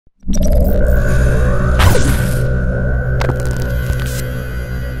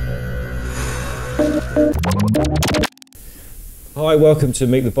Hi, welcome to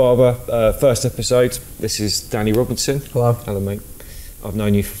Meet the Barber, first episode. This is Danny Robinson. Hello. Hello, mate. I've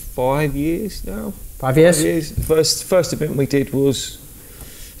known you for 5 years now. 5 years? 5 years. The first event we did was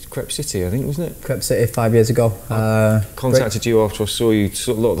Crep City, I think, wasn't it? Crep City 5 years ago. I contacted you after I saw you,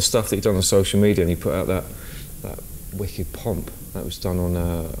 saw a lot of the stuff that you'd done on social media, and you put out that wicked pomp that was done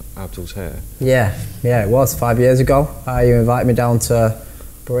on Abdul's hair. Yeah, it was 5 years ago. You invited me down to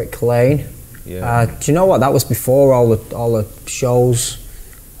Brick Lane. Yeah. Do you know what? That was before all the shows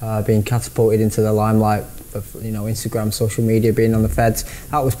being catapulted into the limelight of Instagram, social media being on the feds.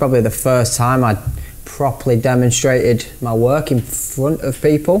 That was probably the first time I'd properly demonstrated my work in front of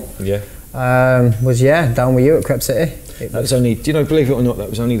people. Yeah. Down with you at Crep City. That was only, believe it or not,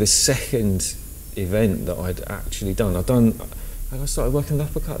 that was only the second event that I'd actually done. I started working with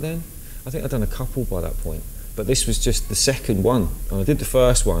Uppercut then. I think I'd done a couple by that point, but this was just the second one. And I did the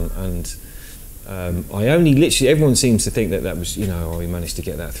first one, and I only literally, everyone seems to think that was, we managed to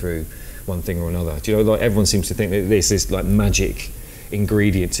get that through one thing or another. Do you know, like everyone seems to think that this is like magic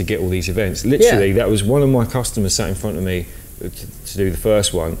ingredient to get all these events. Literally, that was one of my customers sat in front of me to do the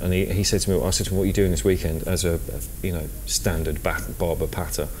first one, and he said to me, I said to him, what are you doing this weekend as a standard barber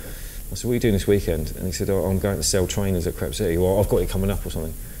patter? I said, what are you doing this weekend? And he said, I'm going to sell trainers at Crep City, or I've got it coming up or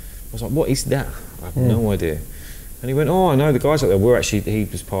something. I was like, what is that? I have no idea. And he went, oh, I know the guys up there. He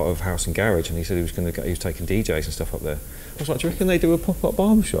was part of House and Garage, and he said he was taking DJs and stuff up there. I was like, do you reckon they do a pop-up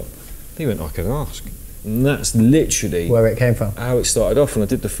barbershop? He went, I can ask. And that's literally where it came from. How it started off. And I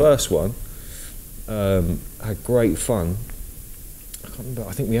did the first one, had great fun. I can't remember,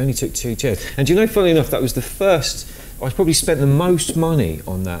 I think we only took 2 chairs. And do you know, funnily enough, that was the first, I probably spent the most money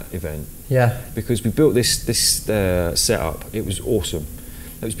on that event. Yeah. Because we built this setup. It was awesome.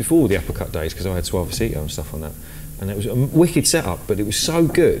 It was before the Uppercut days, because I had Suavecito and stuff on that. And it was a wicked setup, but it was so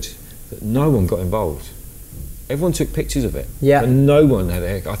good that no one got involved. Everyone took pictures of it, but no one had a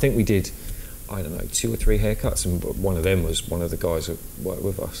haircut. I think we did, 2 or 3 haircuts, and one of them was one of the guys that worked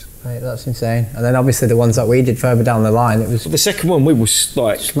with us. Right, that's insane. And then obviously the ones that we did further down the line, it was... Well, the second one, we were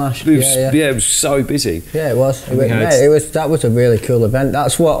like... Smashed, it was so busy. Yeah, it was. That was a really cool event.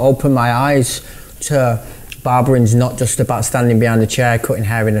 That's what opened my eyes to... Barbering's not just about standing behind a chair cutting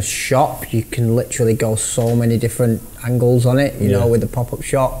hair in a shop. You can literally go so many different angles on it, you know, with the pop-up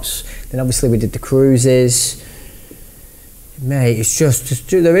shops. Then obviously we did the cruises. Mate, it's just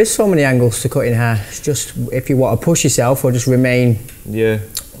there is so many angles to cutting hair. It's just if you want to push yourself or just remain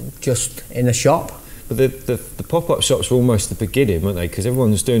just in a shop. But the pop-up shops were almost the beginning, weren't they? Because everyone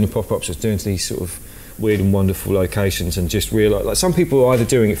was doing the pop-ups, was doing these sort of weird and wonderful locations, and just realised, like, some people were either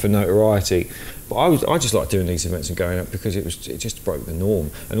doing it for notoriety, but I just liked doing these events and going up because it just broke the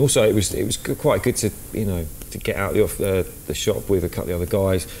norm, and also it was quite good to to get out the shop with a couple of the other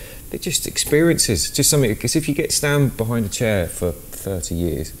guys. They're just experiences, just something, because if you get stand behind a chair for 30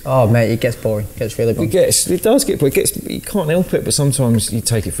 years, oh mate, it gets boring. It gets really boring. It does get boring. You can't help it, but sometimes you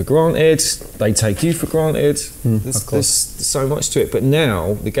take it for granted. They take you for granted. There's so much to it. But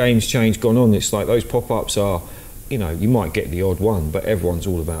now the game's changed, gone on. It's like those pop-ups are, you might get the odd one, but everyone's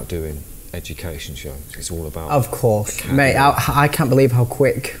all about doing education shows. It's all about. Of course, mate. I can't believe how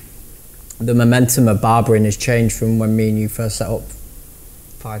quick the momentum of barbering has changed from when me and you first set up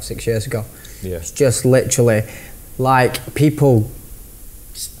 5-6 years ago. Yeah. It's just literally like people.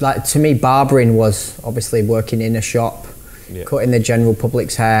 Like, to me, barbering was obviously working in a shop, cutting the general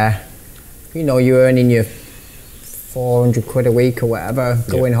public's hair. You're earning your 400 quid a week or whatever,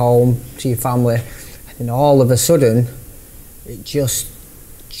 going home to your family, and then all of a sudden, it just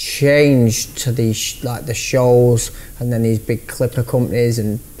changed to these the shows, and then these big clipper companies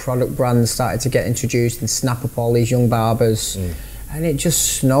and product brands started to get introduced and snap up all these young barbers. And it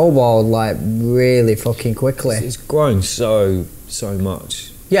just snowballed like really fucking quickly. It's grown so much.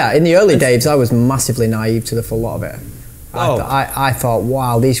 Yeah, in the early days, I was massively naive to the full lot of it. I thought,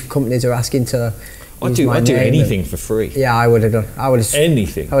 wow, these companies are asking to. I'd do anything for free. Yeah, I would have done.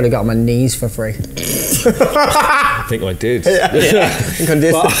 Anything. I would have got on my knees for free. I think I did. I think I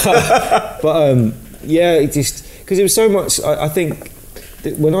did. It just because it was so much. I think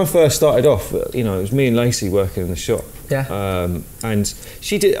when I first started off, it was me and Lacey working in the shop. Yeah. And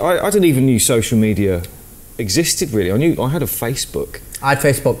she did. I didn't even know social media existed really. I had a Facebook. I had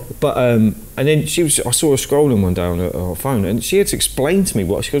Facebook. But and then I saw her scrolling one day on her phone, and she had to explain to me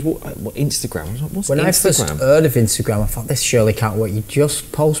she goes, what Instagram? I was like, what's Instagram? When I first heard of Instagram, I thought, this surely can't work. You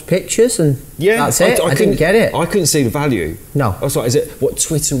just post pictures and that's it. I didn't get it. I couldn't see the value. No. I was like, is it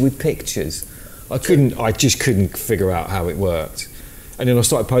Twitter with pictures? I just couldn't figure out how it worked. And then I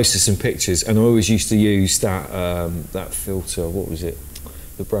started posting some pictures, and I always used to use that filter. What was it?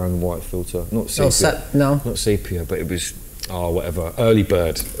 The brown and white filter, not sepia. No. Not sepia, but it was oh, whatever, early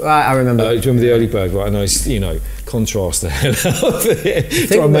bird. Right, I remember. Do you remember the early bird? Right, and I, you know, contrast the hell out of it.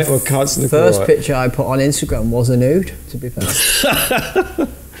 Try and make my cuts look first right. picture I put on Instagram was a nude, to be fair.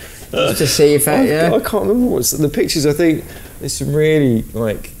 Just to see if I can't remember what's the pictures. I think there's some really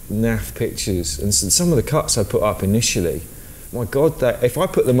like naff pictures, and some of the cuts I put up initially. My God, that if I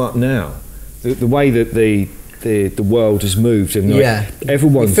put them up now, the way that the world has moved, and like,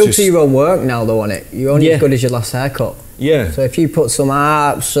 everyone's you filter your own work now though on it. You're only as good as your last haircut. Yeah. So if you put some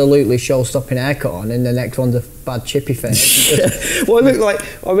absolutely show-stopping haircut on, and the next one's a bad chippy face. Well, I look like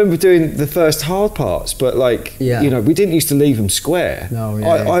I remember doing the first hard parts, but like you know, we didn't used to leave them square. No,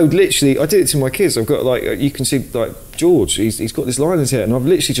 I would literally, I did it to my kids. I've got like, you can see like George, he's got this line in his hair, and I've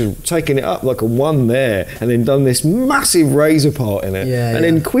literally just taken it up like a one there, and then done this massive razor part in it, and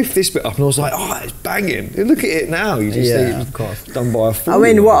then quiffed this bit up, and I was like, oh, it's banging. Look at it now. You just think it was of course. done by a fool. I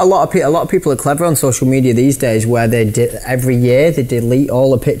mean, what a lot of people are clever on social media these days, where they every year they delete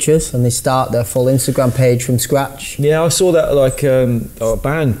all the pictures and they start their full Instagram page from scratch. Yeah, I saw that like a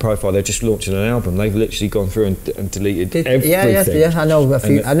band profile. They're just launching an album. They've literally gone through and deleted everything. Yeah. I know a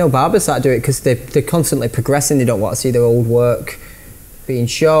few. I know barbers that do it because they're constantly progressing. They don't want to see their old work being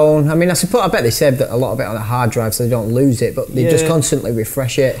shown. I mean, I bet they save that a lot of it on a hard drive so they don't lose it, but they just constantly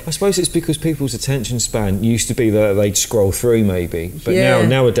refresh it. I suppose it's because people's attention span used to be that they'd scroll through maybe, but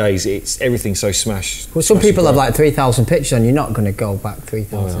nowadays it's everything's so smashed. Well, some people have like 3,000 pictures and you're not going to go back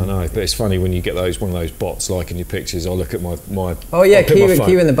 3,000. Oh, I know, but it's funny when you get one of those bots liking your pictures. I look at my oh yeah,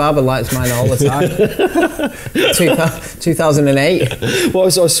 Kieran the barber likes mine all the time. 2008. Well, I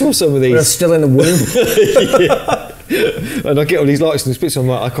saw some of these. We're still in the womb. And I get all these likes on this picture. I'm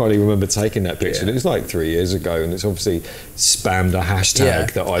like, I can't even remember taking that picture. And it was like 3 years ago, and it's obviously spammed a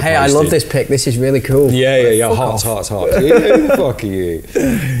hashtag that I posted. Hey, I love this pic. This is really cool. Yeah. Hearts. Who the fuck are you?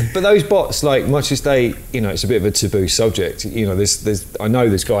 But those bots, like, much as they, you know, it's a bit of a taboo subject. You know, I know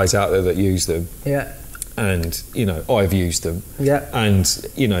there's guys out there that use them. Yeah. And you know, I've used them. Yeah. And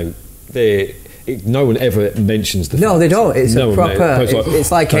you know, no one ever mentions the fact. They don't. It's a proper.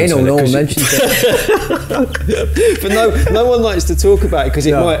 It's like anal. No one mentions it. But no one likes to talk about it because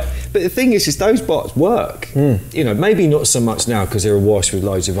it might. But the thing is those bots work. You know, maybe not so much now because they're awash with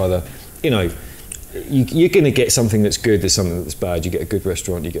loads of other. You know, you're going to get something that's good. There's something that's bad. You get a good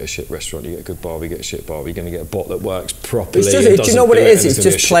restaurant. You get a shit restaurant. You get a good barber. You get a shit barber. You're going to get a bot that works properly. Do you know what it is? It's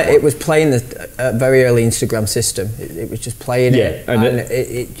just it was playing the very early Instagram system. It was just playing it,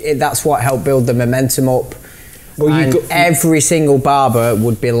 and that's what helped build the momentum up. Well, every single barber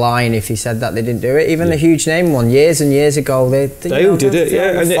would be lying if he said that they didn't do it. Even the huge name one, years and years ago, they all did it.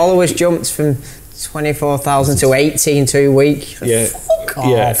 Yeah, and followers jumped from 24,000 to 18 a week. Fuck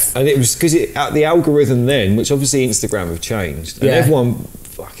off. And it was because the algorithm then, which obviously Instagram have changed, and everyone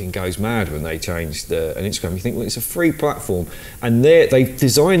fucking goes mad when they change an Instagram. You think, well, it's a free platform, and they've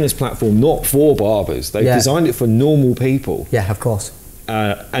designed this platform not for barbers. They've designed it for normal people. Yeah, of course.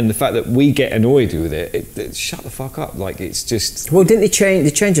 And the fact that we get annoyed with it, shut the fuck up. Like, it's just. Well, didn't they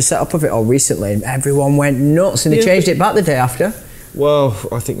change the setup of it all recently? And everyone went nuts, and they changed it back the day after. Well,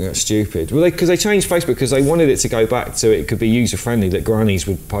 I think that's stupid. Well, because they changed Facebook because they wanted it to go back to it could be user friendly, that grannies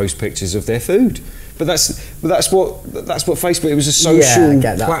would post pictures of their food. But that's what Facebook. It was a social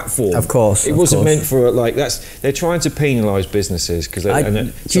platform. Of course, it wasn't meant for like they're trying to penalise businesses because they.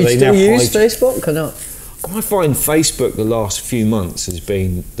 Do you still use Facebook or not? I find Facebook the last few months has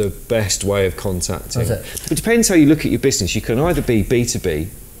been the best way of contacting. It depends how you look at your business. You can either be B2B,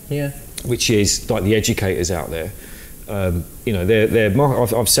 which is like the educators out there. You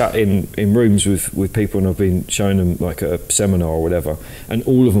know, I've sat in rooms with people and I've been showing them like a seminar or whatever, and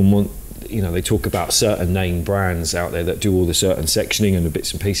all of them want. You know, they talk about certain name brands out there that do all the certain sectioning and the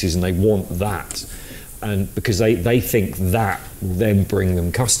bits and pieces, and they want that, and because they think that will then bring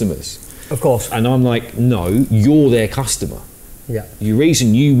them customers. Of course. And I'm like, no, you're their customer. Yeah. The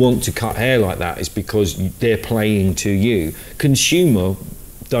reason you want to cut hair like that is because they're playing to you. Consumer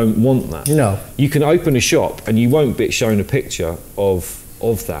don't want that. No. You can open a shop and you won't be shown a picture of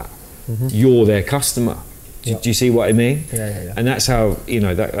that. Mm-hmm. You're their customer. Do you see what I mean? Yeah. And that's how, you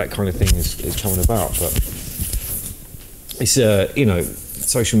know, that kind of thing is coming about. But it's, you know,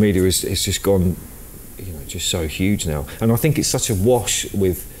 social media is just gone, you know, just so huge now. And I think it's such a wash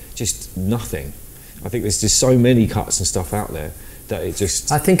with just nothing. I think there's just so many cuts and stuff out there that it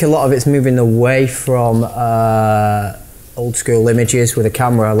just... I think a lot of it's moving away from old school images with a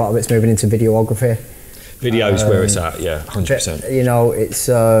camera. A lot of it's moving into videography. Video's where it's at, yeah, 100%. You know, it's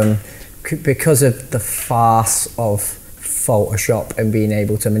because of the farce of Photoshop and being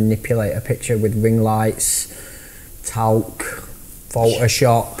able to manipulate a picture with ring lights, talc,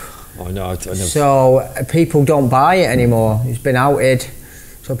 Photoshop. I know. I never... So people don't buy it anymore. It's been outed.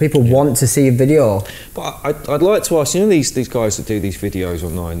 So people want to see a video. But I'd like to ask, you know, these guys that do these videos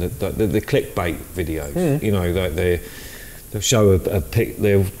online, the clickbait videos, you know, they'll show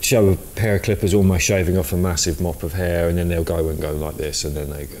they'll show a pair of clippers almost shaving off a massive mop of hair, and then they'll go like this, and then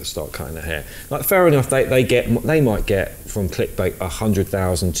they start cutting the hair. Like, fair enough, they might get from clickbait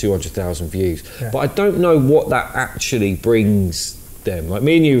 100,000, 200,000 views, but I don't know what that actually brings them. Like,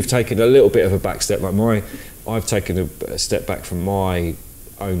 me and you have taken a little bit of a back step. Like I've taken a step back from my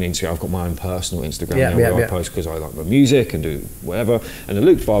own Instagram. I've got my own personal Instagram now where I post because I like my music and do whatever. And the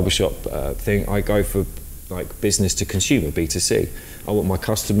Luke's Barbershop thing, I go for like business to consumer, B2C. I want my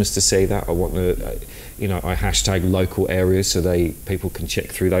customers to see that. I want you know, I hashtag local areas so people can check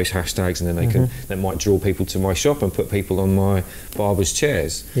through those hashtags, and then they might draw people to my shop and put people on my barber's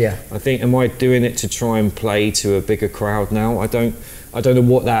chairs. Yeah. I think, am I doing it to try and play to a bigger crowd now? I don't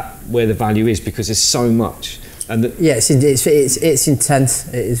know where the value is, because there's so much. And it's intense.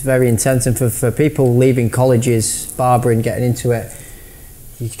 It is very intense, and for people leaving colleges, barbering, getting into it,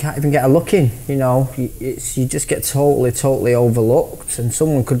 you can't even get a look in. You know, you just get totally overlooked. And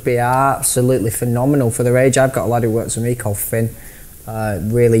someone could be absolutely phenomenal for their age. I've got a lad who works with me called Finn,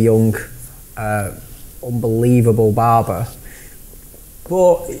 really young, unbelievable barber.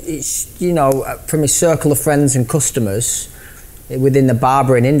 But it's, you know, from his circle of friends and customers within the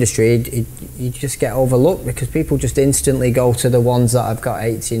barbering industry, you just get overlooked because people just instantly go to the ones that have got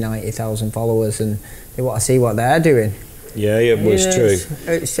 80, 90,000 followers, and they want to see what they're doing. Yeah, it's true.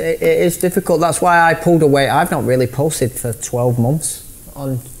 It is difficult. That's why I pulled away. I've not really posted for 12 months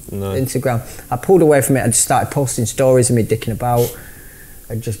on Instagram. I pulled away from it. I just started posting stories of me dicking about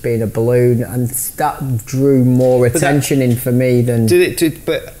and just being a balloon, and that drew more attention in for me than...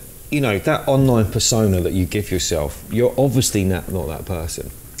 But you know, that online persona that you give yourself, you're obviously not that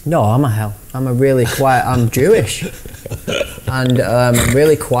person. No, I'm a really quiet... I'm Jewish. And I'm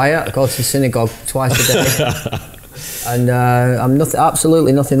really quiet. I go to the synagogue twice a day. And I'm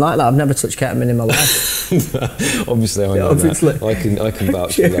absolutely nothing like that. I've never touched ketamine in my life. Obviously, I know that. I can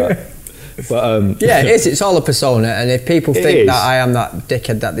vouch for that. But yeah, it is. It's all a persona, and if people think that I am that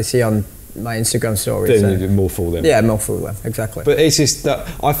dickhead that they see on my Instagram stories, then more fool them. Yeah, more fool them, exactly. But it's just that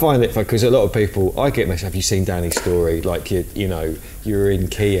I find it, because a lot of people, I get messages, have you seen Danny's story? Like, you know, you're in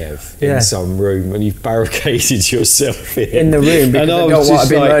Kiev in some room and you've barricaded yourself in the room because you don't want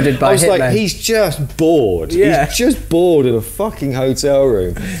to be murdered by hitmen. I was like, he's just bored. Yeah. He's just bored in a fucking hotel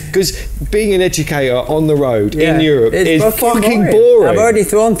room. Because being an educator on the road in Europe is fucking boring. I've already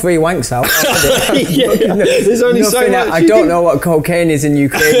thrown 3 wanks out. There's only so much. I don't know what cocaine is in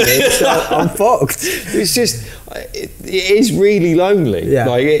Ukraine, so I'm fucked. It's just, it is really lonely. Yeah,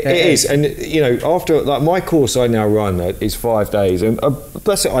 like it is. And you know, after like my course I now run is 5 days, and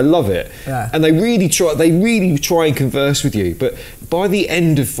bless it, I love it. Yeah. And they really try and converse with you. But by the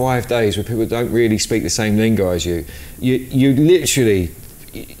end of 5 days, where people don't really speak the same lingo as you literally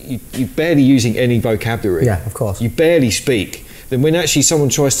you're barely using any vocabulary. Yeah, of course. You barely speak. Then when actually someone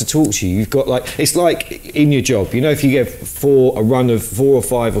tries to talk to you, you've got like, it's like in your job, you know, if you get a run of 4 or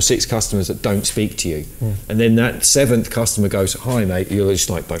 5 or 6 customers that don't speak to you, and then that 7th customer goes, hi mate, you're just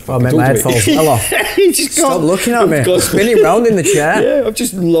like, don't fucking talk to me. My headphones fell off. You just stop looking at me, spinning round in the chair. Yeah, I've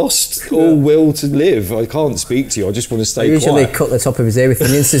just lost all will to live. I can't speak to you, I just want to stay quiet. Usually cut the top of his ear with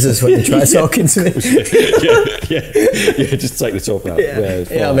onion scissors when you try talking to me. Yeah, just take the top out.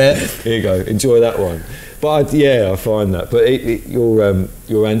 Yeah, mate. Here you go, enjoy that one. But I find that. But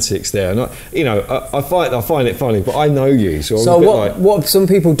your antics there, and I find it funny. But I know you, so what some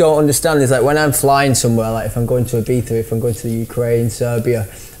people don't understand is like when I'm flying somewhere, like if I'm going to Ibiza, if I'm going to the Ukraine, Serbia,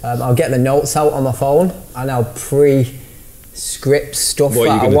 I'll get the notes out on my phone and I'll pre-script stuff that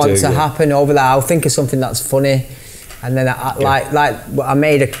I want to happen over there. I'll think of something that's funny, and then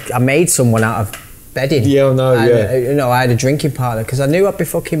I made someone out of bedding. Yeah, I know. And, you know, I had a drinking partner because I knew I'd be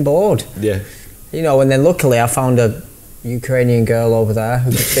fucking bored. Yeah. You know, and then luckily I found a Ukrainian girl over there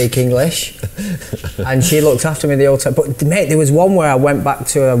who could speak English, and she looked after me the whole time. But mate, there was one where I went back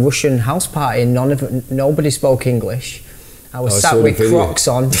to a Russian house party and nobody spoke English. I was sat with Crocs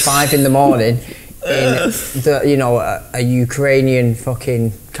on 5 in the morning in a Ukrainian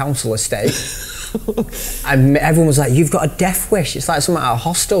fucking council estate. And everyone was like, you've got a death wish. It's like something at a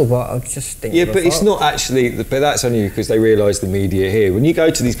hostel, but I just think... Yeah, but it's not actually... But that's only because they realise the media here. When you go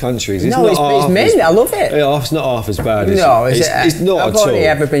to these countries, it's I love it. Yeah, it's not half as bad as... No, it's not I've only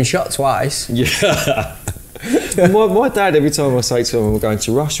ever been shot twice. Yeah. my dad, every time I say to him we're going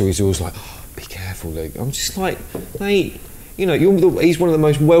to Russia, he's always like, oh, be careful, Luke. I'm just like, mate... you know, he's one of the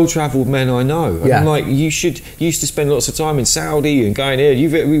most well-travelled men I know. And I'm like, you used to spend lots of time in Saudi and going here.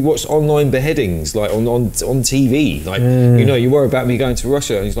 We watched online beheadings, like on TV. Like, you know, you worry about me going to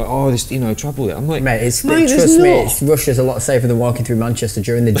Russia. And he's like, oh, there's, you know, trouble there. I'm like, mate, trust me, Russia's a lot safer than walking through Manchester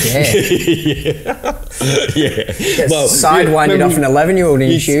during the day. Yeah. Well, sidewinded off an 11-year-old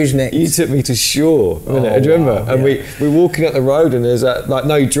in your shoes, Nick. You took me to Shore, do you remember? Wow, and we're walking up the road, and there's like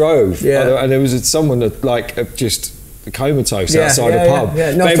no drove, and there was someone that like just comatose outside a pub.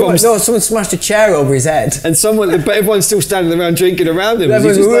 No, someone smashed a chair over his head, and but everyone's still standing around drinking around him. He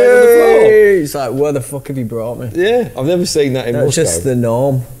just lay on the floor. It's like, where the fuck have you brought me? Yeah, I've never seen that in Moscow. That's just the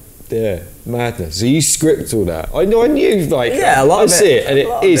norm. Yeah, madness. So you script all that? I knew, like, a lot of it. I see it, and it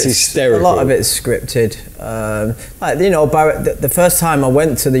is hysterical. A lot of it's scripted. Like, you know, the first time I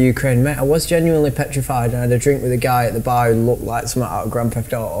went to the Ukraine, mate, I was genuinely petrified. I had a drink with a guy at the bar who looked like something out of Grand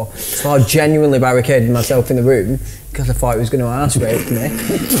Theft Auto. So I genuinely barricaded myself in the room because I thought he was going to arse rape me.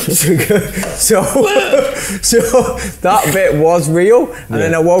 so that bit was real. And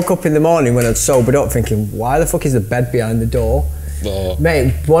then I woke up in the morning when I'd sobered up thinking, why the fuck is the bed behind the door? Oh.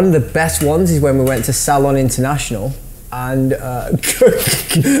 Mate, one of the best ones is when we went to Salon International and a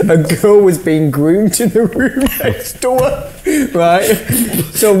girl was being groomed in the room next door, right?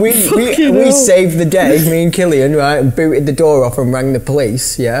 So we saved the day, me and Killian, right, and booted the door off and rang the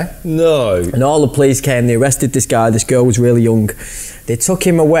police, No. And all the police came, they arrested this guy, this girl was really young. They took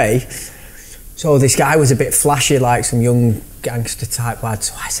him away. So this guy was a bit flashy, like some young gangster type lad.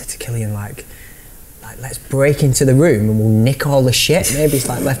 So I said to Killian, like, let's break into the room and we'll nick all the shit. Maybe it's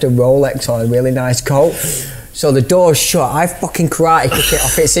like left a Rolex or a really nice coat. So the door's shut. I fucking karate kick it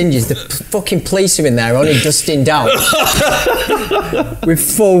off its hinges. The fucking police are in there, only dusting down. With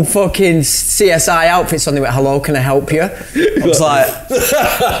full fucking CSI outfits on. They went, hello, can I help you? I was like,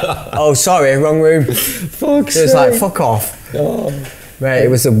 oh, sorry, wrong room. It was like, fuck off. Oh. Mate, it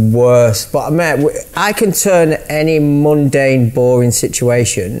was the worst. But mate, I can turn any mundane, boring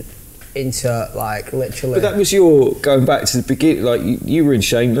situation into, like, literally. But that was your going back to the beginning. Like, you were in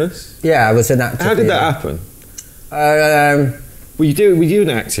Shameless. Yeah, I was an actor. How did that happen? Were you doing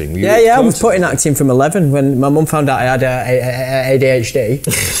acting? I was putting acting from 11 when my mum found out I had ADHD.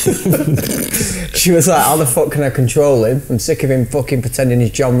 She was like, how the fuck can I control him? I'm sick of him fucking pretending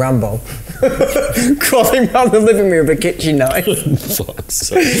he's John Rambo. Crawling around the living room with a kitchen knife.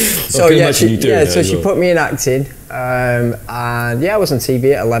 So she put me in acting. And I was on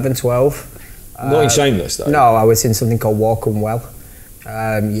TV at 11, 12. Not in Shameless though? No, I was in something called Walk and Well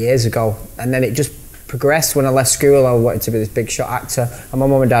years ago. And then it just progressed. When I left school, I wanted to be this big shot actor. And my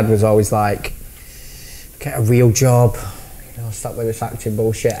mum and dad was always like, get a real job. You know, stop with this acting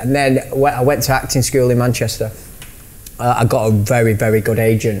bullshit. And then I went to acting school in Manchester. I got a very, very good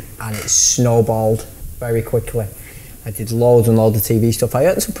agent and it snowballed very quickly. I did loads and loads of TV stuff. I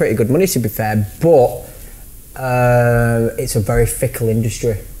earned some pretty good money, to be fair, but it's a very fickle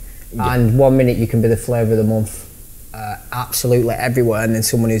industry. Yeah. And 1 minute you can be the flavour of the month, absolutely everywhere, and then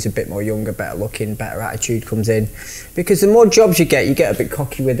someone who's a bit more younger, better looking, better attitude comes in. Because the more jobs you get a bit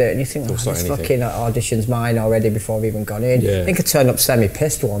cocky with it, and you think, oh, this fucking audition's mine already before I've even gone in. Yeah. I think I turned up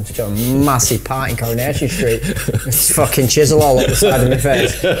semi-pissed once to a massive party in Coronation Street. It's fucking chisel all up the side of my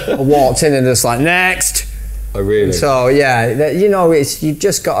face. I walked in and just like, next. Oh, really? So, yeah, you know, you've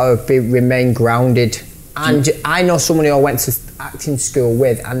just got to remain grounded. And I know someone who I went to acting school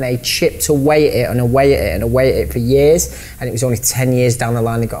with, and they chipped away at it and away at it and away at it for years, and it was only 10 years down the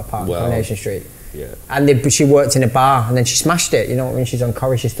line they got a part in Coronation Street. Yeah. And she worked in a bar, and then she smashed it. You know, when she's on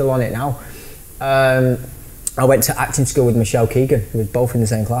Corrie, she's still on it now. I went to acting school with Michelle Keegan, who was both in the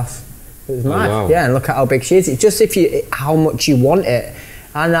same class. It was mad. Wow. Yeah, and look at how big she is. It's just how much you want it.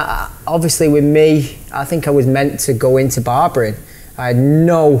 And obviously with me, I think I was meant to go into barbering. I had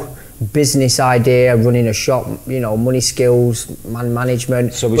no business idea, running a shop, you know, money skills,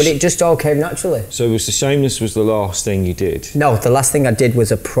 management, but it just all came naturally. So was the Shameless was the last thing you did? No, the last thing I did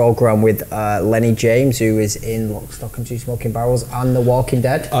was a programme with Lenny James, who is in Lock, Stock and Two Smoking Barrels and The Walking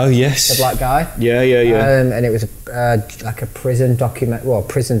Dead. Oh yes, the black guy. Yeah. And it was like a prison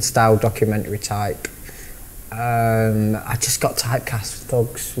style documentary type. I just got typecast: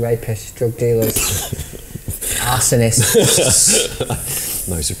 thugs, rapists, drug dealers, arsonists.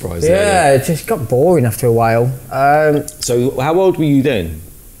 No surprise there. Yeah, it just got boring after a while. So how old were you then?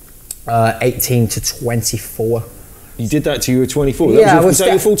 18 to 24. You did that till you were 24? Yeah, was that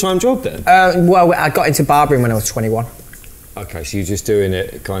your full-time job then? Well, I got into barbering when I was 21. Okay, so you're just doing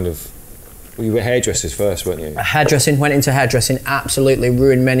it kind of... Well, you were hairdressers first, weren't you? Hairdressing, went into hairdressing, absolutely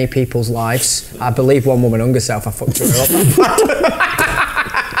ruined many people's lives. I believe one woman hung herself, I fucked her up.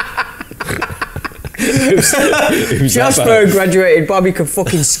 it was Jasper graduated, Bobby could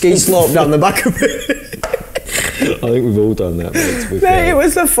fucking ski slope down the back of it. I think we've all done that, mate. Mate, it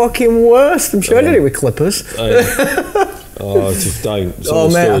was the fucking worst. I'm sure I did it with clippers. Oh, just don't.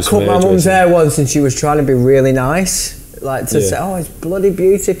 Mate, I cut my mum's hair once and she was trying to be really nice. Like to say, oh, it's bloody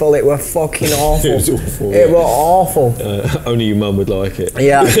beautiful. It were fucking awful. It was awful. It were awful. Only your mum would like it.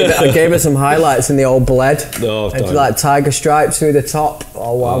 Yeah, I gave her some highlights in the old bled. Oh, and like tiger stripes through the top.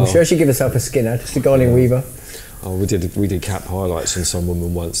 Oh, wow. I'm sure she'd give herself a skinner just to go on in Weaver. Oh, we did cap highlights on some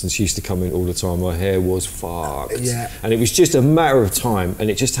woman once, and she used to come in all the time. Her hair was fucked. Yeah. And it was just a matter of time,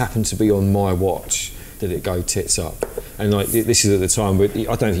 and it just happened to be on my watch that it go tits up. And like this is at the time, but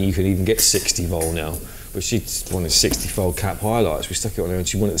I don't think you can even get 60 vol now. But she wanted 60-fold cap highlights. We stuck it on her, and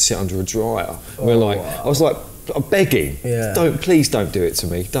she wanted to sit under a dryer. And we're like, I was like, I'm begging, please don't do it to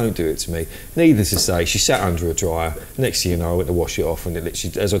me. Don't do it to me. Needless to say, she sat under a dryer. Next thing you know, I went to wash it off, and it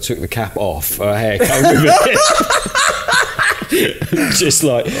literally, as I took the cap off, her hair came with it. Just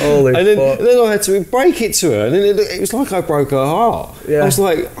like, holy and then fuck. I had to break it to her, and then it was like I broke her heart. Yeah. I was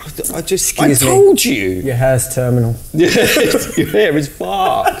like, I told you. Your hair's terminal. Yeah, your hair is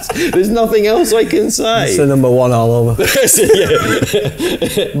fucked. There's nothing else I can say. It's the number one all over.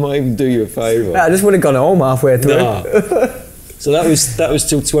 It might even do you a favour. I just would have gone home halfway through. Nah. So that was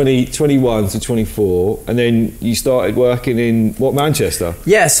till 21 to 24, and then you started working in Manchester?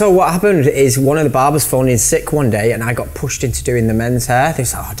 Yeah. So what happened is one of the barbers phoned in sick one day, and I got pushed into doing the men's hair. They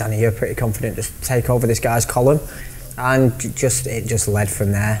said, "Oh, Danny, you're pretty confident. Just take over this guy's column," and it just led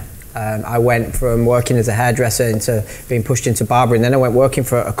from there. I went from working as a hairdresser into being pushed into barbering, and then I went working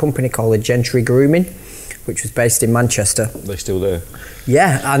for a company called Gentry Grooming, which was based in Manchester. They're still there?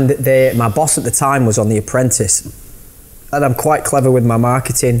 Yeah, and my boss at the time was on The Apprentice. And I'm quite clever with my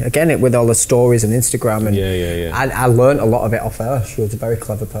marketing. Again, with all the stories and Instagram. And And I learned a lot of it off her. She was a very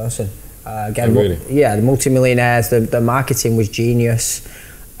clever person. Again, really? Yeah, the multimillionaires, the marketing was genius.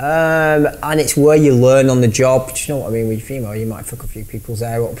 And it's where you learn on the job. Do you know what I mean? With your female, you might fuck a few people's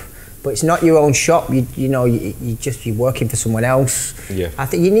hair up. But it's not your own shop. You're working for someone else. Yeah. I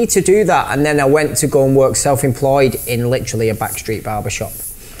think you need to do that. And then I went to go and work self-employed in literally a backstreet barber shop,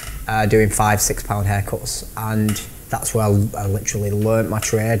 doing £5-6 haircuts. And that's where I literally learnt my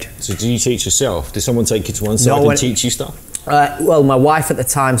trade. So do you teach yourself? Did someone take you to one side and teach you stuff? Well, my wife at the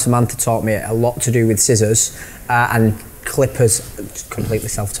time, Samantha, taught me a lot to do with scissors and clippers. Completely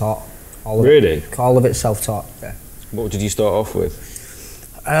self-taught. Really? All of it self-taught. Yeah. What did you start off with?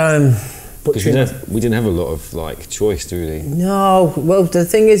 Because we didn't have a lot of like choice, do we? No. Well, the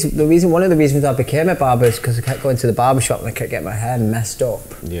thing is, one of the reasons I became a barber is because I kept going to the barber shop and I kept getting my hair messed up.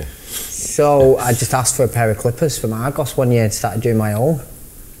 Yeah. So I just asked for a pair of clippers from Argos one year and started doing my own.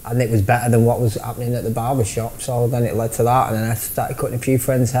 And it was better than what was happening at the barber shop. So then it led to that, and then I started cutting a few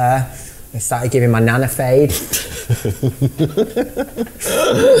friends' hair. I started giving my nana fade.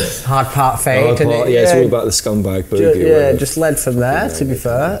 Hard part fade. It's all about the scumbag boogie. Just led from there, to be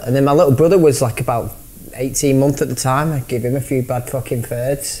fair. And then my little brother was like about 18 months at the time. I'd give him a few bad fucking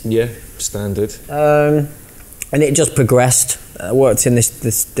fades. Yeah, standard. And it just progressed. I worked in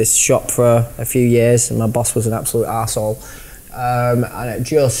this shop for a few years, and my boss was an absolute arsehole. And it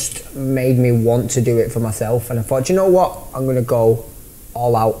just made me want to do it for myself. And I thought, you know what? I'm going to go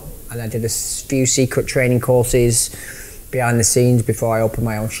all out. And I did a few secret training courses behind the scenes before I opened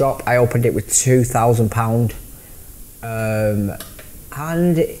my own shop. I opened it with £2,000.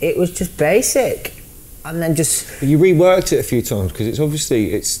 And it was just basic. And then just... You reworked it a few times because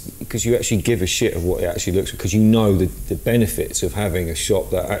it's because you actually give a shit of what it actually looks like, because you know the benefits of having a shop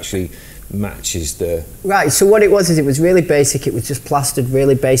that actually matches the... Right, so what it was is it was really basic. It was just plastered,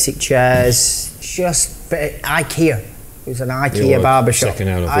 really basic chairs, just IKEA. It was an IKEA barbershop.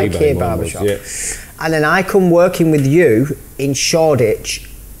 Second-hand off IKEA eBay barbershop. Yeah. And then I come working with you in Shoreditch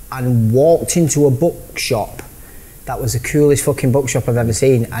and walked into a bookshop. That was the coolest fucking bookshop I've ever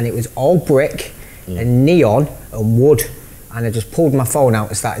seen, and it was all brick and neon and wood. And I just pulled my phone out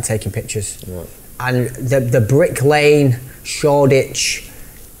and started taking pictures. Right. And the Brick Lane, Shoreditch,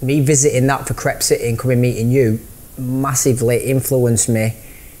 me visiting that for Crep City and coming meeting you massively influenced me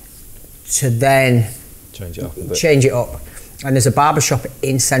to then change it up a bit. Change it up. And there's a barbershop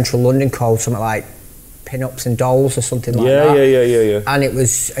in central London called something like Pin-Ups and Dolls or something like that. Yeah. And it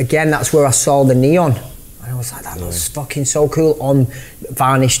was, again, that's where I saw the neon. And I was like, that looks fucking so cool on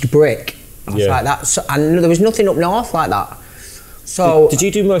varnished brick. I was like, that. So, and there was nothing up north like that. So did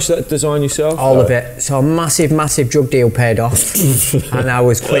you do most of that design yourself? All of it. So a massive drug deal paid off, and I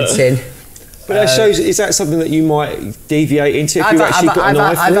was quitting. But that shows. Is that something that you might deviate into if you actually got an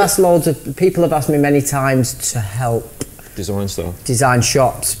eye for it? I've asked loads of people have asked me many times to help design style. Design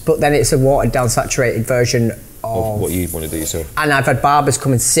shops, but then it's a watered down, saturated version of what you want to do yourself. And I've had barbers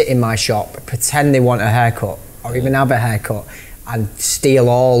come and sit in my shop, pretend they want a haircut, or even have a haircut, and steal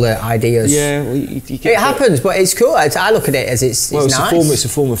all the ideas. Yeah, well, you get it happens, but it's cool. I look at it as it's nice. It's a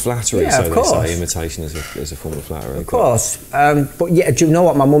form of flattery. Yeah, so of course. They say imitation is a form of flattery. Of course. But yeah, do you know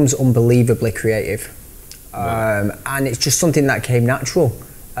what? My mum's unbelievably creative. And it's just something that came natural.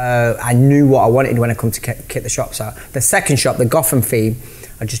 I knew what I wanted when I come to kit the shops out. The second shop, the Gotham theme,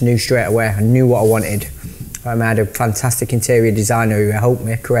 I just knew straight away. I knew what I wanted. I had a fantastic interior designer who helped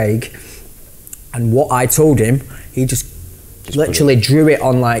me, Craig. And what I told him, he just literally drew it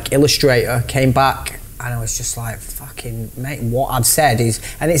on like Illustrator, came back, and I was just like, fucking mate, what I've said is,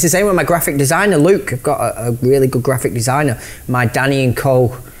 and it's the same with my graphic designer, Luke. I've got a really good graphic designer. My Danny and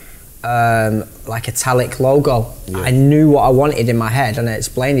Co like italic logo. Yeah. I knew what I wanted in my head, and I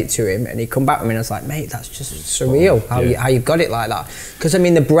explained it to him, and he come back with me and I was like, mate, that's just surreal how you got it like that. Because I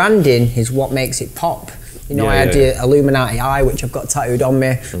mean, the branding is what makes it pop. You know, I had the Illuminati eye, which I've got tattooed on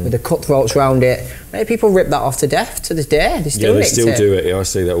me with the cutthroats round it. Many people rip that off to death to this day. They still do it. Yeah, I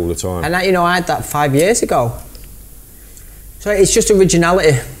see that all the time. And that, you know, I had that 5 years ago. So it's just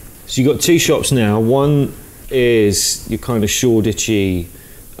originality. So you've got two shops now. One is your kind of Shoreditchy,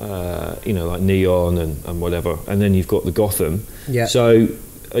 you know, like neon and whatever, and then you've got the Gotham. Yeah. So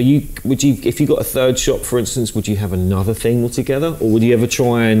if you got a third shop, for instance, would you have another thing altogether, or would you ever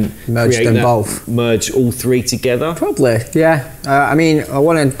try and merge all three together? Probably, yeah. I mean, I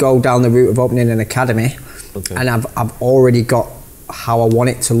want to go down the route of opening an academy, and I've already got how I want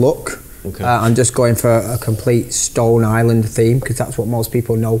it to look. Okay. I'm just going for a complete Stone Island theme, because that's what most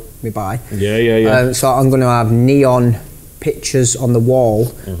people know me by. Yeah. So I'm going to have neon pictures on the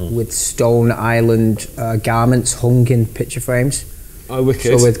wall with Stone Island garments hung in picture frames. Oh,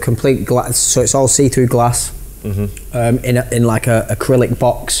 wicked. So with complete glass, so it's all see-through glass in like a acrylic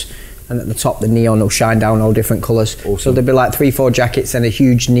box, and at the top the neon will shine down all different colours. Awesome. So there'll be like 3-4 jackets and a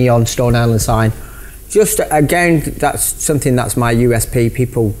huge neon Stone Island sign. Just again, that's something that's my USP.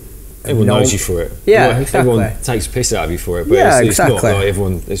 People Everyone knows you for it. Yeah, exactly. Everyone takes a piss out of you for it, but it's not like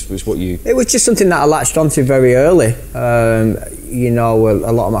everyone. It's what you. It was just something that I latched onto very early. You know,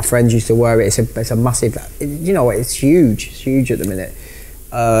 a lot of my friends used to wear it. It's a massive. You know, it's huge. It's huge at the minute.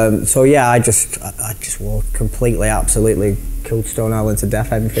 So yeah, I just wore completely, absolutely killed Stone Island to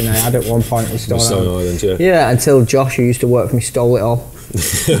death. Everything I had at one point was Stone Island. Yeah, until Josh, who used to work for me, stole it all.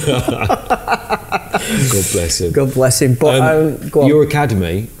 God bless him. God bless him. But go on. Your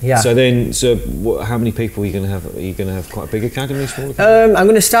academy. Yeah. So how many people are you going to have? Are you going to have quite a big academy? I'm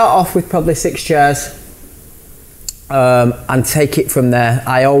going to start off with probably 6 chairs, and take it from there.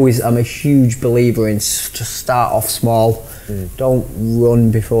 I'm a huge believer in just start off small. Don't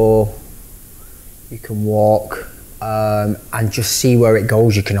run before you can walk. And just see where it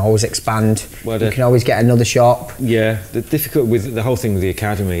goes. You can always expand. You can always get another shop. Yeah, the difficult with the whole thing with the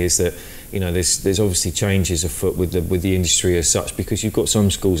academy is that, you know, there's obviously changes afoot with the industry as such, because you've got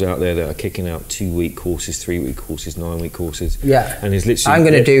some schools out there that are kicking out 2-week courses, 3-week courses, 9-week courses. Yeah, and it's literally. I'm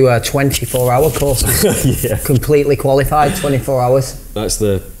going to do 24-hour courses. Yeah, completely qualified, 24 hours. That's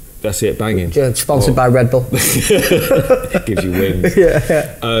it, banging. Sponsored by Red Bull. Gives you wings.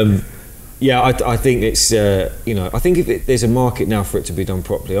 Yeah. Yeah, I think it's, you know, I think if there's a market now for it to be done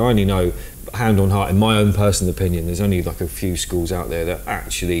properly. I only know, hand on heart, in my own personal opinion, there's only like a few schools out there that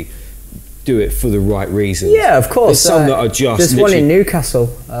actually do it for the right reasons. Yeah, of course. There's some that are just. There's one in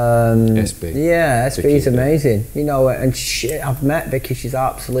Newcastle. SB. Yeah, SB's amazing. You know, and I've met Vicky. She's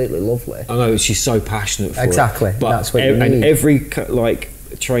absolutely lovely. I know, she's so passionate for it. But that's what you need. And every like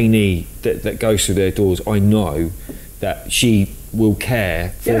trainee that goes through their doors, I know that she will care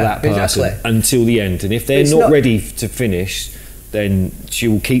for that person until the end, and if they're not ready to finish, then she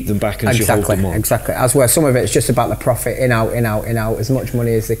will keep them back and she'll hold them on. Exactly. As where some of it's just about the profit, in out, as much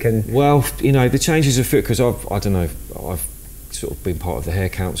money as they can. Well, you know, the changes are fit, because I've sort of been part of the hair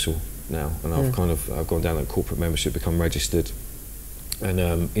council now, and I've gone down that corporate membership, become registered,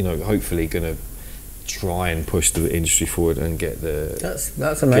 and you know, hopefully going to try and push the industry forward and get the.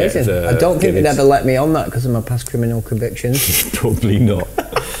 That's amazing. I don't think they'd ever let me on that because of my past criminal convictions. Probably not.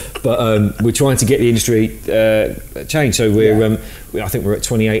 But we're trying to get the industry changed. So I think we're at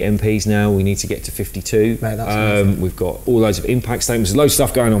 28 MPs now. We need to get to 52. Mate, that's we've got all loads of impact statements. There's loads of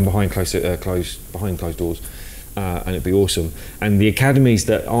stuff going on behind closed doors, and it'd be awesome. And the academies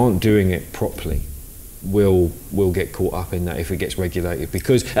that aren't doing it properly, will get caught up in that if it gets regulated,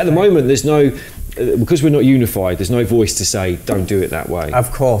 because at the moment there's no, because we're not unified, there's no voice to say don't do it that way.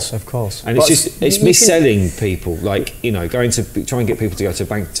 Of course. And but it's mis-selling people, like, you know, going to try and get people to go to a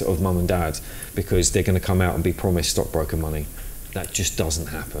bank of mum and dad because they're going to come out and be promised stockbroker money. That just doesn't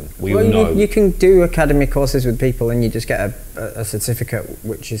happen. We all know. You can do academy courses with people and you just get a certificate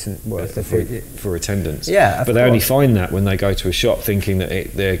which isn't worth the food. For attendance. Yeah, but they only find that when they go to a shop thinking that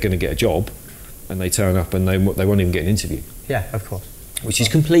they're going to get a job, and they turn up and they won't even get an interview. Yeah, of course. Which is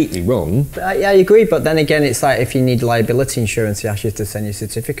completely wrong. Yeah, I agree, but then again, it's like if you need liability insurance, you ask you to send your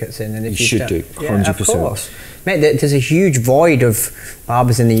certificates in. And if you should do, 100%. Yeah, of course. Mate, there's a huge void of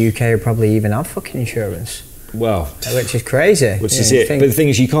barbers in the UK who probably even have fucking insurance. Well, which is crazy. Which is it. But the thing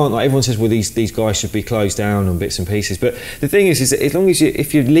is, you can't, like, everyone says, well, these guys should be closed down on bits and pieces. But the thing is that as long as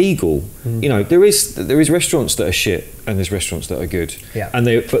if you're legal, you know, there is restaurants that are shit and there's restaurants that are good. Yeah.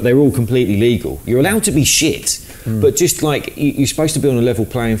 But they're all completely legal. You're allowed to be shit, but just like you're supposed to be on a level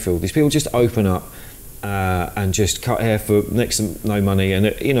playing field. These people just open up and just cut hair for next to no money,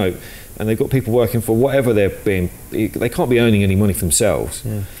 and you know, and they've got people working for whatever they're being. They can't be earning any money for themselves.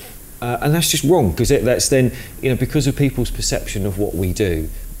 Yeah. And that's just wrong, because that's then, you know, because of people's perception of what we do,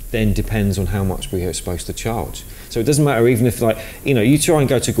 then depends on how much we are supposed to charge. So it doesn't matter, even if, like, you know, you try and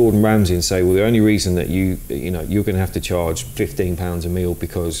go to Gordon Ramsay and say, well, the only reason that you know, you're going to have to charge £15 a meal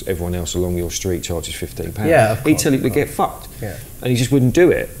because everyone else along your street charges £15. Yeah, he'd tell you to get fucked. Yeah. And he just wouldn't do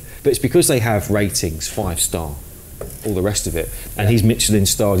it. But it's because they have ratings, 5-star, all the rest of it, and he's Michelin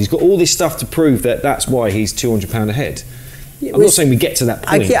starred. He's got all this stuff to prove that that's why he's £200 ahead. I'm not saying we get to that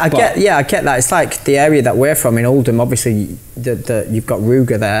point. I get that. It's like the area that we're from in Oldham. Obviously, you've got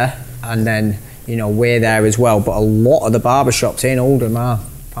Ruger there, and then, you know, we're there as well. But a lot of the barber shops in Oldham are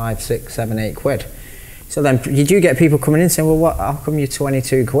 5, 6, 7, 8 quid. So then you do get people coming in saying, well, what? How come you're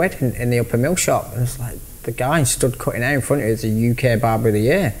 22 quid in the upper mill shop? And it's like, the guy stood cutting hair in front of you as a UK Barber of the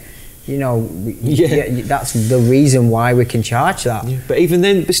Year. You know, that's the reason why we can charge that. Yeah. But even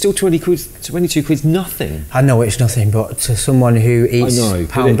then, but still 22 quid's nothing. I know it's nothing, but to someone who eats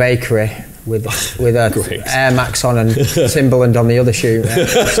Pound Bakery with a Air Max on and Timberland on the other shoe,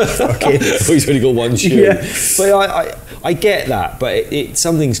 he's only got one shoe. Yeah. But I get that, but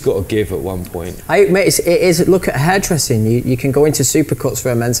something's got to give at one point. Mate, it is. Look at hairdressing. You can go into Supercuts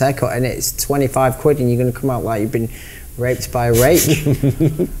for a men's haircut, and it's 25 quid, and you're going to come out like you've been raped by a rake.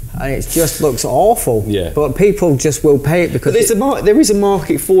 And it just looks awful. Yeah. But people just will pay it because there is a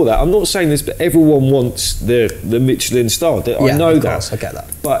market for that. I'm not saying this, but everyone wants the Michelin star. I know of that. Course, I get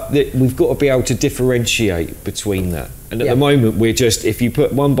that. But we've got to be able to differentiate between that. And at the moment, we're just, if you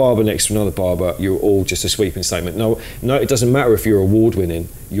put one barber next to another barber, you're all just a sweeping statement. No, it doesn't matter if you're award winning.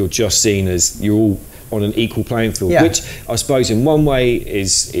 You're just seen as, you're all on an equal playing field, which I suppose in one way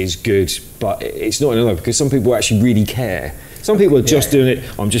is good, but it's not in another, because some people actually really care. Some people are just doing it,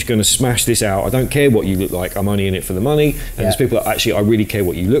 I'm just going to smash this out, I don't care what you look like, I'm only in it for the money. And there's people that actually, I really care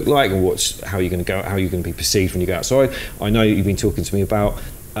what you look like and how you're going to go, how you're going to be perceived when you go outside. I know you've been talking to me about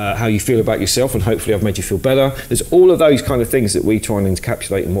how you feel about yourself, and hopefully I've made you feel better. There's all of those kind of things that we try and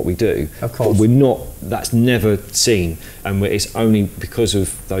encapsulate in what we do. Of course. But that's never seen, and it's only because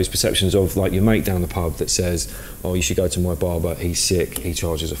of those perceptions of, like, your mate down the pub that says, oh, you should go to my barber, he's sick, he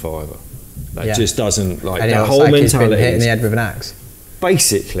charges a £5. That just doesn't, like, that whole mentality. He's been hitting the head with an axe.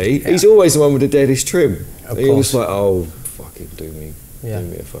 Basically, he's always the one with the deadest trim. He was like, oh, fucking do me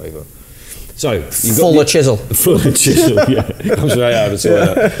a favour. So you've full of chisel. Full of chisel, yeah. Comes right out of the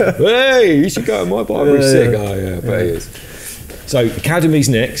toilet. Hey, you should go to my barber. He's sick. Oh yeah, I bet he is. So Academy's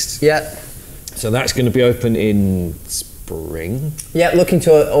next. Yeah. So that's going to be open in spring. Yeah, looking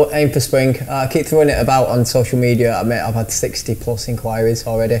to aim for spring. I keep throwing it about on social media. I mean, I've had 60 plus inquiries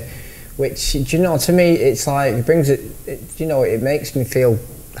already, which, you know, to me, it's like, it brings it, you know, it makes me feel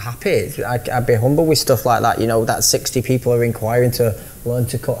happy. I'd be humble with stuff like that, you know, that 60 people are inquiring to learn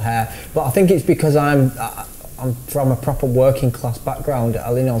to cut hair. But I think it's because I'm from a proper working class background.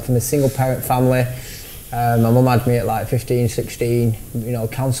 You know, I'm from a single parent family. My mum had me at like 15, 16, you know,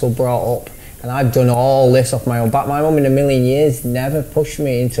 council brought up, and I've done all this off my own back. My mum in a million years never pushed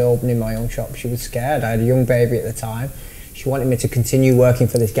me into opening my own shop. She was scared. I had a young baby at the time. She wanted me to continue working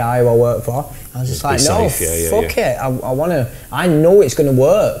for this guy who I worked for. I was just like, no, fuck it. I know it's going to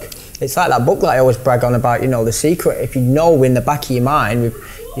work. It's like that book that I always brag on about, you know, The Secret. If you know in the back of your mind, with,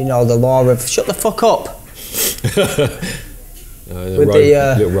 you know, the law of shut the fuck up.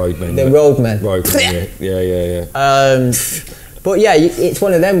 Little roadmen. The roadmen. Yeah. But yeah, it's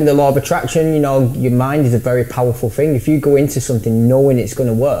one of them with the law of attraction. You know, your mind is a very powerful thing. If you go into something knowing it's going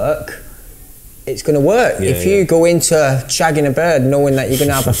to work, it's going to work. If you go into shagging a bird knowing that you're going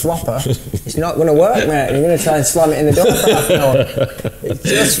to have a flopper, it's not going to work, mate. You're going to try and slam it in the door for half an hour.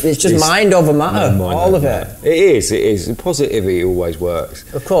 It's just mind over matter, all of it. It is. Positivity always works.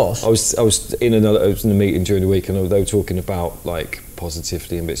 Of course. I was in a meeting during the week, and they were talking about like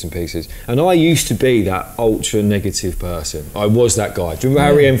positivity and bits and pieces. And I used to be that ultra negative person. I was that guy. Do you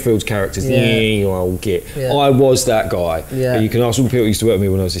remember Harry Enfield's characters? I'll get. I was that guy. And you can ask all the people who used to work with me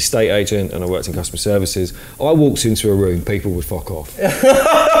when I was a estate agent and I worked in customer services. I walked into a room, people would fuck off.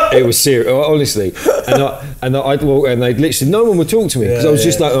 It was serious, honestly. And they'd literally, no one would talk to me because I was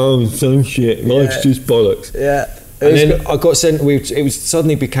just like, oh, some shit. Life's just bollocks. And then I got sent. It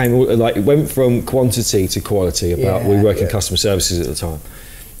suddenly became like it went from quantity to quality. We were working customer services at the time,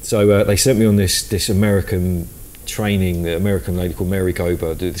 so they sent me on this American training. The American lady called Mary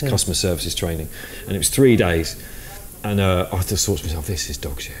Gober did this customer services training, and it was 3 days. And I just thought to myself, this is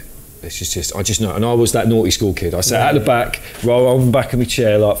dog shit. This is just, I just know. And I was that naughty school kid. I sat at the back, roll on the back of my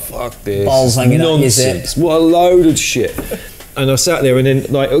chair, like fuck this, balls hanging out your nonsense. What a load of shit. And I sat there, and then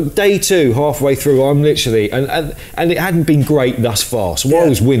like day 2, halfway through, I'm literally and it hadn't been great thus far. So while I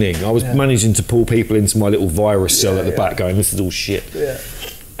was winning, I was managing to pull people into my little virus cell at the back, going, "This is all shit."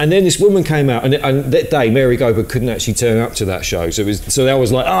 And then this woman came out, and that day Mary Gober couldn't actually turn up to that show. So I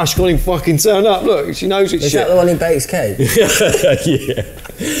was like, she can't even fucking turn up. Look, she knows it's shit. Is that the one who bakes cake?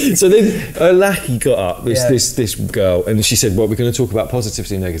 Yeah. So then a lackey got up, this girl, and she said, "Well, we're going to talk about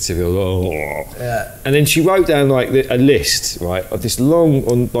positivity and negativity." I was like, And then she wrote down like a list, right, of this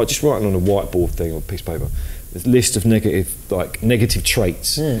long, just writing on a whiteboard thing or a piece of paper. This list of negative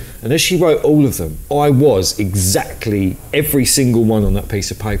traits, and as she wrote all of them, I was exactly every single one on that piece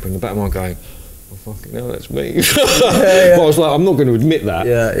of paper. In the back of my mind, going, "Oh fucking hell, that's me." But I was like, I'm not going to admit that.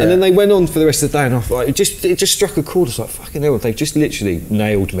 And then they went on for the rest of the day, and I was like, it just struck a chord. I was like, fucking hell, they've just literally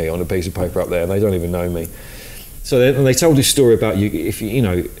nailed me on a piece of paper up there, and they don't even know me. So they told this story about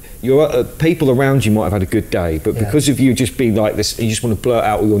your people around you might have had a good day, but because of you just being like this, you just want to blurt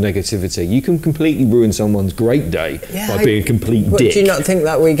out all your negativity, you can completely ruin someone's great day by being a complete dick. Do you not think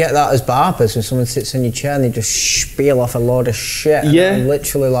that we get that as barbers when someone sits in your chair and they just spiel off a load of shit? And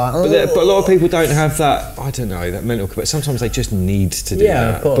literally like, but a lot of people don't have that, I don't know, that mental capacity. Sometimes they just need to do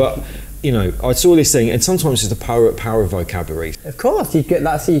that. Of course. But I saw this thing, and sometimes it's the power of vocabulary. Of course, you get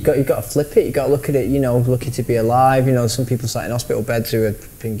that. So you've got to flip it. You got to look at it. Lucky to be alive. Some people sat in hospital beds who have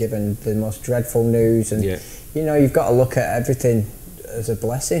been given the most dreadful news, and you've got to look at everything as a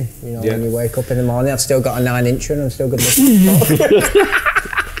blessing. When you wake up in the morning, I've still got a 9-incher and I'm still good looking.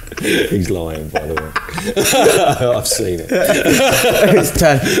 He's lying, by the way. I've seen it. It's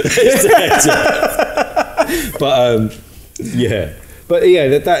 10. It's 10. But But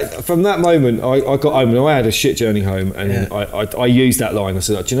that from that moment, I got home and I had a shit journey home, and I used that line. I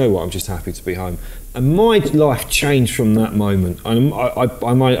said, "Do you know what? I'm just happy to be home." And my life changed from that moment. And I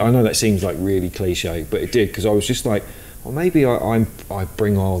know that seems like really cliche, but it did, because I was just like, well, maybe I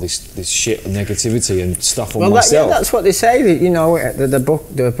bring all this shit and negativity and stuff on myself. That's what they say. The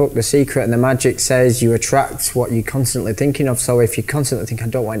book, The Secret and the Magic says you attract what you're constantly thinking of. So if you constantly think, I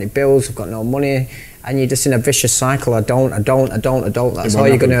don't want any bills, I've got no money, and you're just in a vicious cycle, I don't, that's all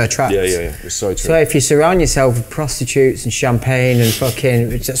you're going to attract. Yeah, it's so true. So if you surround yourself with prostitutes and champagne and fucking,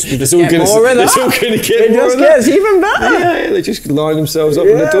 you just it's all get more of that. It's all going to get more of that. It just gets even better. Yeah, they just line themselves up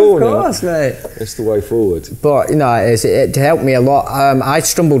on the door. Of course, mate. That's the way forward. But, it helped me a lot. I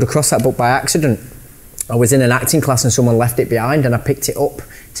stumbled across that book by accident. I was in an acting class and someone left it behind, and I picked it up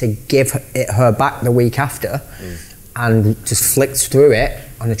to give it her back the week after, and just flicked through it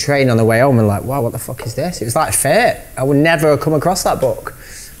on a train on the way home, and like, wow, what the fuck is this? It was like fate. I would never have come across that book.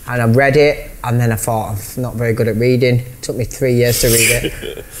 And I read it, and then I thought, I'm not very good at reading. It took me 3 years to read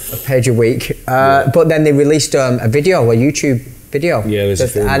it, a page a week. But then they released a YouTube video. Yeah, there's a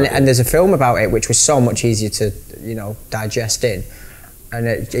film. And there's a film about it, which was so much easier to, digest in. And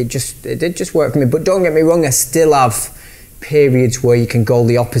it did just work for me. But don't get me wrong, I still have periods where you can go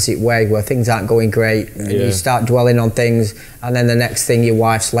the opposite way, where things aren't going great, and you start dwelling on things, and then the next thing, your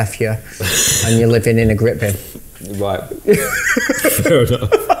wife's left you and you're living in a grit bin. Right. Fair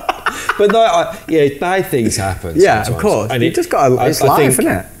enough. But bad things happen. Yeah, sometimes. of course. And you just got to, it's life, isn't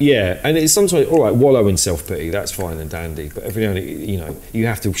it? Yeah, and it's sometimes, all right, wallow in self-pity, that's fine and dandy, but every now and then, you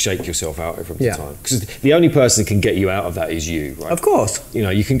have to shake yourself out from time. Because the only person that can get you out of that is you, right? Of course.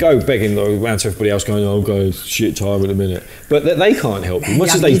 You can go begging around to everybody else going, oh, guys, shit time in a minute. But they can't help you,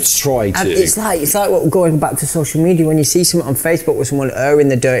 much as they try to. It's like what, going back to social media, when you see something on Facebook with someone airing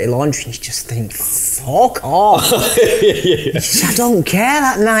the dirty laundry, and you just think, fuck off. I don't care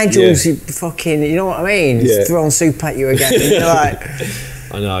that Nigel's fucking, you know what I mean? He's throwing soup at you again. And you're like,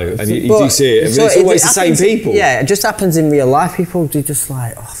 I know, and you do see it. So it's always the same people. Yeah, it just happens in real life. People do just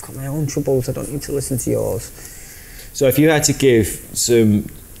like, oh, I've got my own troubles. I don't need to listen to yours. So if you had to give some,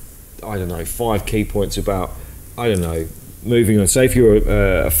 I don't know, 5 key points about, I don't know, moving on. Say if you're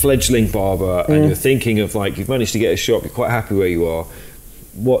a fledgling barber and you're thinking of like, you've managed to get a shop, you're quite happy where you are.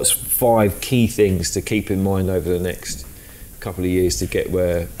 What's 5 key things to keep in mind over the next couple of years to get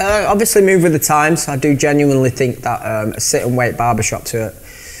where? Obviously move with the times. I do genuinely think that a sit and wait barbershops are,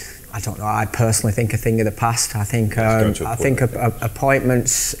 I don't know, I personally think a thing of the past. I think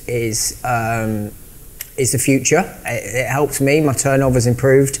appointments is the future. It helps me. My turnover's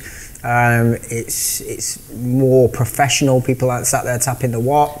improved. It's more professional. People aren't sat there tapping the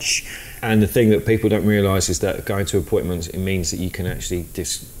watch. And the thing that people don't realise is that going to appointments, it means that you can actually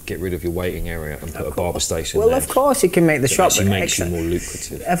just get rid of your waiting area and put a barber station there. Well, of course, you can make the shop. It makes you more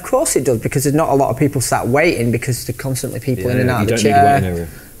lucrative. Of course it does, because there's not a lot of people sat waiting because there's constantly people in and out of the chair. You don't need a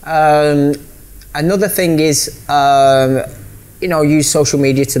waiting area. Another thing is, you know, use social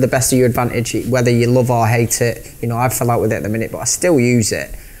media to the best of your advantage, whether you love or hate it. You know, I fell out with it at the minute, but I still use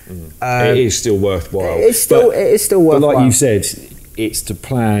it. It is still worthwhile. It is still worthwhile. But like you said, it's to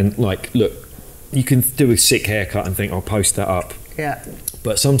plan, like, look, you can do a sick haircut and think, I'll post that up. Yeah.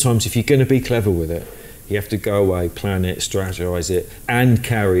 But sometimes if you're going to be clever with it, you have to go away, plan it, strategise it, and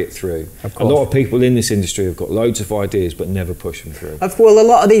carry it through. A lot of people in this industry have got loads of ideas, but never push them through. Well, a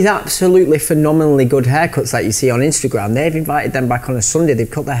lot of these absolutely phenomenally good haircuts that you see on Instagram, they've invited them back on a Sunday. They've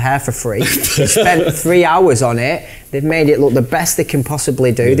cut their hair for free. They've spent 3 hours on it. They've made it look the best they can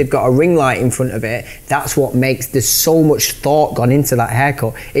possibly do. They've got a ring light in front of it. That's what makes, there's so much thought gone into that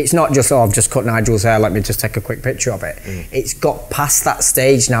haircut. It's not just, oh, I've just cut Nigel's hair, let me just take a quick picture of it. It's got past that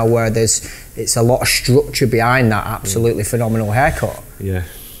stage now where it's a lot of structure behind that absolutely phenomenal haircut. Yeah.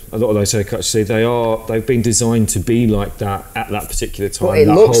 A lot of those haircuts, see, they've been designed to be like that at that particular time. But it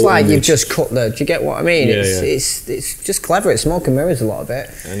looks like you've just cut do you get what I mean? Yeah, it's just clever. It's smoke and mirrors, a lot of it.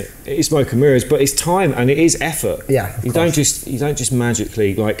 And it is smoke and mirrors, but it's time and it is effort. Yeah, you don't just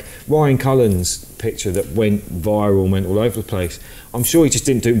magically, like Ryan Cullen's picture that went viral and went all over the place. I'm sure he just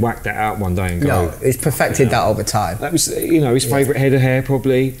didn't whack that out one day and go. No, he's perfected that over time. That was, his favourite head of hair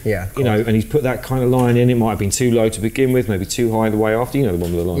probably. Yeah. And he's put that kind of line in. It might have been too low to begin with, maybe too high the way after. The one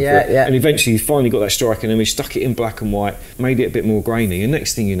with the line. Yeah. And eventually he's finally got that striking image, stuck it in black and white, made it a bit more grainy. And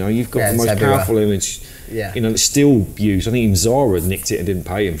next thing you know, you've got the most powerful image. Yeah. That's still used. I think even Zara nicked it and didn't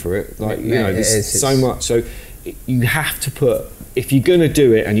pay him for it. There's so much. So you have to put, if you're going to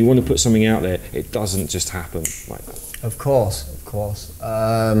do it and you want to put something out there, it doesn't just happen like that. Of course.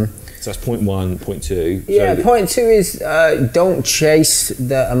 So that's point 1, point 2. Yeah, point 2 is don't chase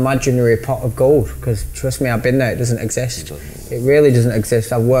the imaginary pot of gold, because trust me, I've been there. It doesn't exist. It really doesn't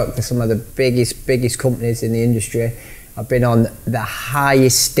exist. I've worked for some of the biggest companies in the industry. I've been on the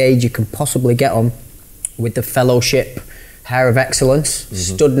highest stage you can possibly get on with the fellowship Hair of Excellence,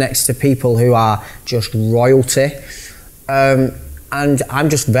 stood next to people who are just royalty. And I'm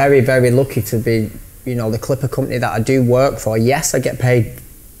just very, very lucky to be, the clipper company that I do work for. Yes, I get paid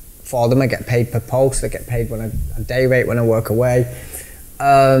for them. I get paid per post. I get paid when a day rate when I work away.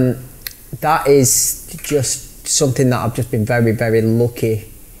 That is just something that I've just been very, very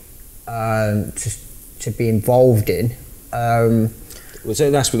lucky to be involved in.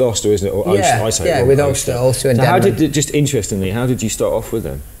 That's with Ulster, isn't it? Or with Ulster and so Denman. Just interestingly, how did you start off with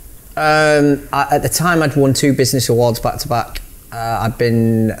them? At the time, I'd won 2 business awards back to back. I'd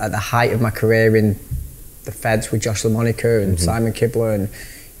been at the height of my career in the Feds with Josh LaMonica and Simon Kibler and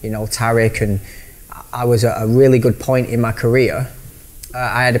Tarek, and I was at a really good point in my career.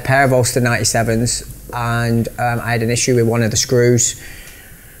 I had a pair of Ulster 97s and I had an issue with one of the screws.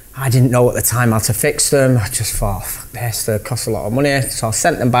 I didn't know at the time how to fix them. I just thought, fuck this, they cost a lot of money. So I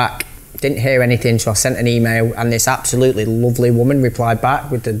sent them back, didn't hear anything, so I sent an email, and this absolutely lovely woman replied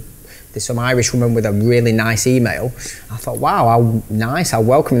back with some Irish woman with a really nice email. I thought, wow, how nice, how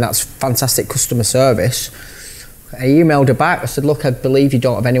welcoming, that's fantastic customer service. I emailed her back. I said, look, I believe you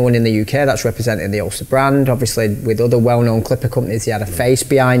don't have anyone in the UK that's representing the Ulster brand. Obviously, with other well-known clipper companies, he had a face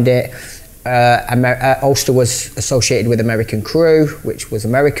behind it. Ulster was associated with American Crew, which was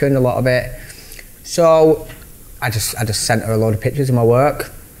American, a lot of it. So I just sent her a load of pictures of my work.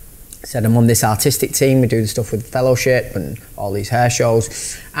 Said I'm on this artistic team, we do the stuff with Fellowship and all these hair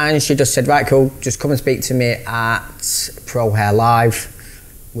shows. And she just said, right, cool, just come and speak to me at Pro Hair Live,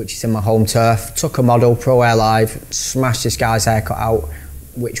 which is in my home turf. Took a model, Pro Hair Live, smashed this guy's haircut out,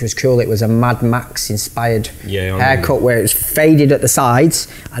 which was cool. It was a Mad Max inspired Yeah, haircut where it was faded at the sides,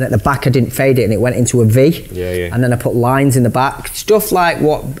 and at the back I didn't fade it, and it went into a V. Yeah. And then I put lines in the back, stuff like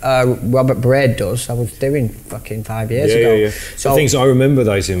what Robert Braid does. I was doing fucking 5 years ago. Yeah. So the things I remember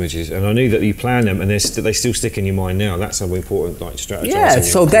those images, and I knew that you planned them, and they still stick in your mind now. That's how important, like, strategizing. yeah,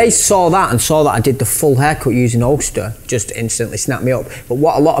 so they saw that and saw that I did the full haircut using Ulster, just instantly snapped me up. But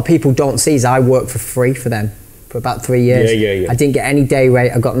what a lot of people don't see is I worked for free for them for about 3 years. Yeah. I didn't get any day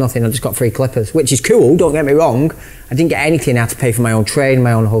rate, I got nothing, I just got free clippers, which is cool, don't get me wrong. I didn't get anything, I had to pay for my own train,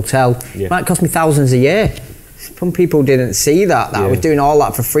 my own hotel. Yeah. It might cost me thousands a year. Some people didn't see that I was doing all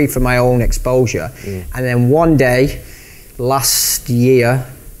that for free for my own exposure. And then one day, last year,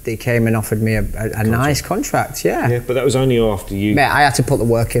 they came and offered me a nice contract, Yeah, but that was only after you... Mate, I had to put the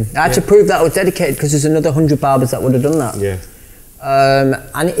work in. I had to prove that I was dedicated, because there's another 100 barbers that would have done that. Yeah.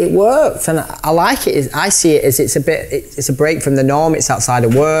 And it worked, and I like it. I see it as it's a break from the norm. It's outside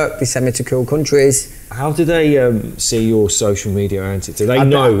of work. They send me to cool countries. How do they see your social media antics? Do they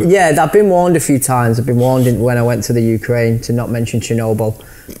know? Yeah, I've been warned a few times. I've been warned when I went to the Ukraine to not mention Chernobyl.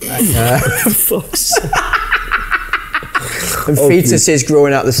 Fuck's sake. And fetuses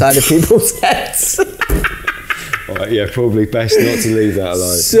growing out the side of people's heads. Yeah, probably best not to leave that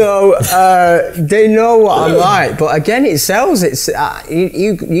alone. So they know what I'm like, but again, it sells. It's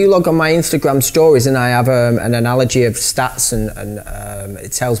you log on my Instagram stories, and I have an analogy of stats, and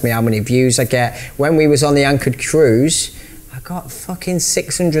it tells me how many views I get. When we was on the anchored cruise, I got fucking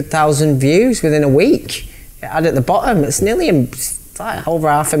 600,000 views within a week. It had at the bottom. It's nearly like over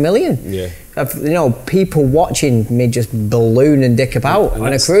 500,000. Yeah. Of, people watching me just balloon and dick about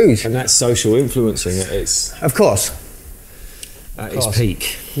on a cruise. And that's social influencing. Of course. At its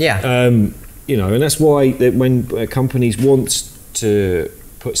peak. Yeah. And that's why when companies want to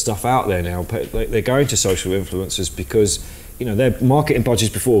put stuff out there now, they're going to social influencers, because their marketing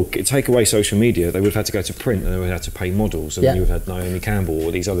budgets before, take away social media, they would have had to go to print, and they would have had to pay models, and you would have had Naomi Campbell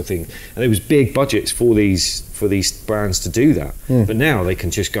or these other things, and there was big budgets for these brands to do that. But now they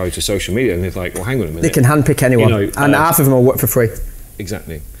can just go to social media, and they're like, well, hang on a minute, they can handpick anyone, and half of them will work for free.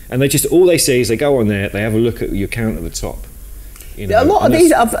 Exactly. And all they see is they go on there, they have a look at your account at the top. A lot of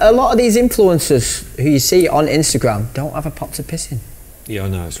these influencers who you see on Instagram don't have a pot to piss in. Yeah, I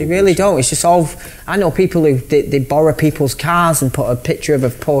know. They really don't. It's just all. I know people who they borrow people's cars and put a picture of a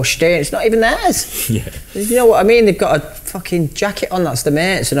Porsche steering. It's not even theirs. Yeah. You know what I mean? They've got a fucking jacket on, that's the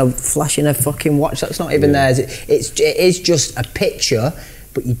mate's, and a flashing a fucking watch that's not even theirs. It is just a picture,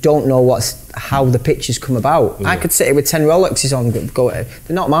 but you don't know how the pictures come about. I could sit here with 10 Rolexes on,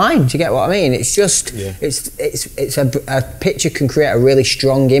 they're not mine. Do you get what I mean? It's just it's a picture can create a really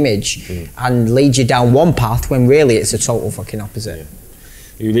strong image and lead you down one path when really it's a total fucking opposite. Yeah.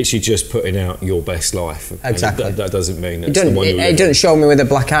 You're literally just putting out your best life. Exactly. That doesn't mean that's the one you're living. It doesn't show me with a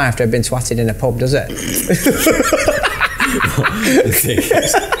black eye after I've been twatted in a pub, does it?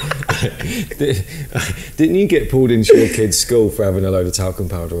 Didn't you get pulled into your kid's school for having a load of talcum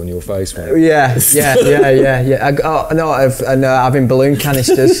powder on your face, mate? Yeah. Having balloon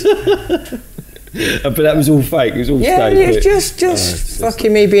canisters. But that was all fake. It was all fake. Yeah, it's just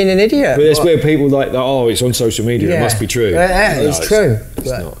fucking me being an idiot. But that's where people it's on social media. It must be true. It's true. It's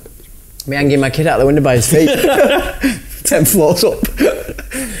not. Me hanging my kid out the window by his feet, 10 floors up.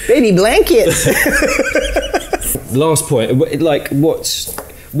 Baby blanket. Last point. What's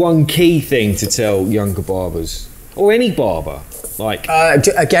one key thing to tell younger barbers, or any barber?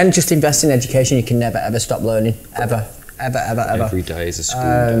 Again, just invest in education. You can never ever stop learning. Ever. Every day is a school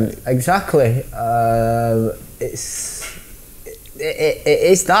day. Exactly. It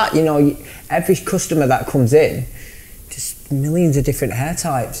is that, every customer that comes in, just millions of different hair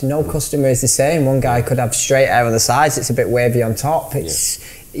types. No customer is the same. One guy could have straight hair on the sides, it's a bit wavy on top.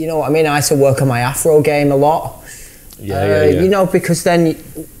 You know what I mean? I had to work on my afro game a lot. Because then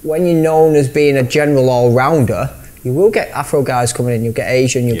when you're known as being a general all-rounder, you will get afro guys coming in. You'll get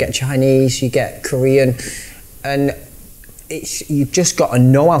Asian, you'll get Chinese, you get Korean, and you've just got to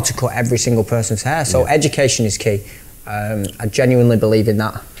know how to cut every single person's hair. So education is key. I genuinely believe in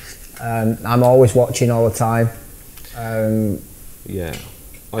that. I'm always watching all the time. I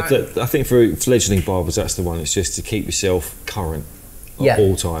think for fledgling barbers, that's the one. It's just to keep yourself current at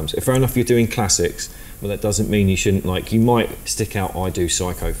all times. Fair enough, you're doing classics, but that doesn't mean you shouldn't. You might stick out, I do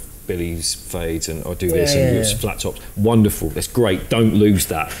psycho Billy's fades, and I do this and it's flat tops. Wonderful, that's great. Don't lose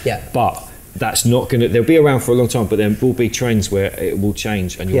that. But that's not gonna. They'll be around for a long time, but there will be trends where it will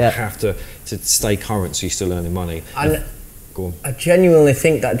change, and you'll have to stay current, so you're still earning money. And go on. I genuinely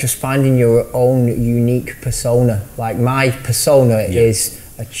think that just finding your own unique persona. Like my persona is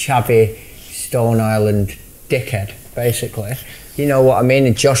a chavvy Stone Island dickhead, basically. You know what I mean?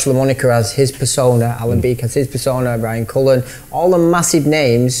 And Josh LaMonica has his persona, Alan Beak has his persona, Ryan Cullen, all the massive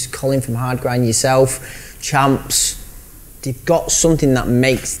names, Colin from Hardgrind, yourself, Champs. They've got something that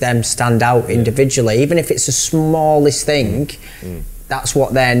makes them stand out individually, even if it's the smallest thing. That's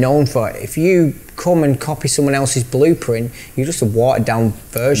what they're known for. If you come and copy someone else's blueprint, you're just a watered down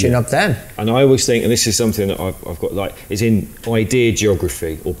version of them. And I always think, and this is something that I've got, like, is in idea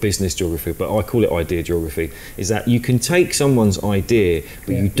geography or business geography, but I call it idea geography, is that you can take someone's idea,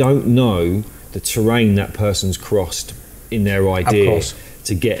 but you don't know the terrain that person's crossed in their idea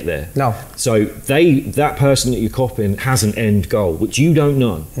to get there. No. So that person that you're copying has an end goal, which you don't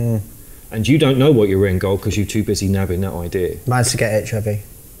know. And you don't know what your end goal because you're too busy nabbing that idea. Mine's to get HIV.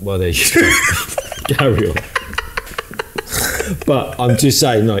 Well, there you go. Carry on. But I'm just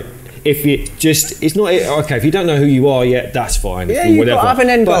saying, like, if it just, it's not, okay, if you don't know who you are yet, that's fine. Yeah, you've got to have an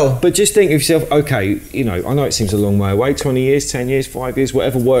end goal. But just think of yourself, okay, you know, I know it seems a long way away, 20 years, 10 years, 5 years,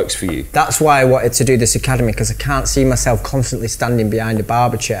 whatever works for you. That's why I wanted to do this academy, because I can't see myself constantly standing behind a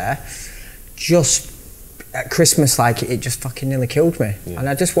barber chair. Just at Christmas, like, it just fucking nearly killed me. And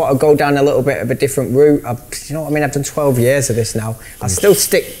I just want to go down a little bit of a different route. You know what I mean? I've done 12 years of this now. I still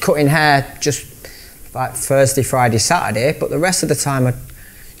stick cutting hair just like Thursday, Friday, Saturday, but the rest of the time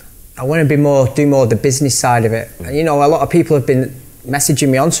I want to do more of the business side of it. And, you know, a lot of people have been messaging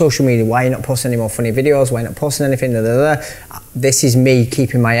me on social media, why are you not posting any more funny videos, why are you not posting anything, This is me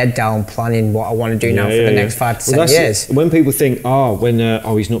keeping my head down, planning what I want to do now for the next 5 to 10 years. When people think,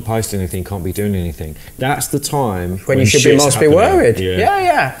 he's not posting anything, can't be doing anything, that's the time when you should be most be worried.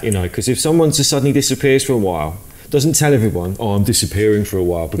 You know, because if someone just suddenly disappears for a while, doesn't tell everyone, I'm disappearing for a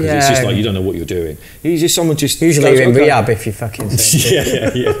while, because it's just like, you don't know what you're doing. Usually you're in rehab if you fucking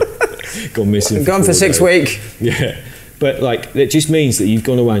gone missing. Gone for 6 weeks. Yeah. But like, it just means that you've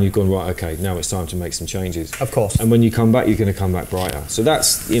gone away and you've gone, right, okay, now it's time to make some changes. Of course. And when you come back, you're going to come back brighter. So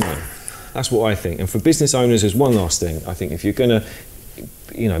that's, you know, that's what I think. And for business owners, there's one last thing. I think if you're going to,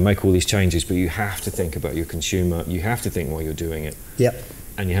 you know, make all these changes, but you have to think about your consumer, you have to think while you're doing it. Yep.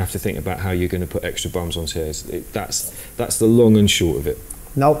 And you have to think about how you're going to put extra bums on chairs. That's the long and short of it.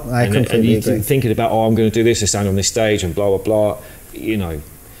 Nope, I completely agree. Thinking about, I'm going to do this and stand on this stage and blah, blah, blah, you know,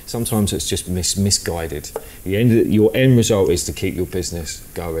 sometimes it's just misguided. Your end result is to keep your business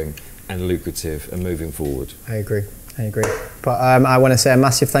going and lucrative and moving forward. I agree. But I want to say a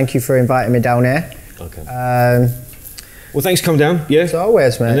massive thank you for inviting me down here. Okay. Well, thanks for coming down. Yeah. As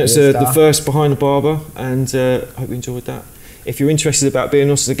always, mate. And it's the first Behind the Barber, and hope you enjoyed that. If you're interested about being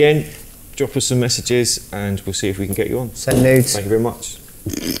with us again, drop us some messages and we'll see if we can get you on. Send nudes. Thank you very much.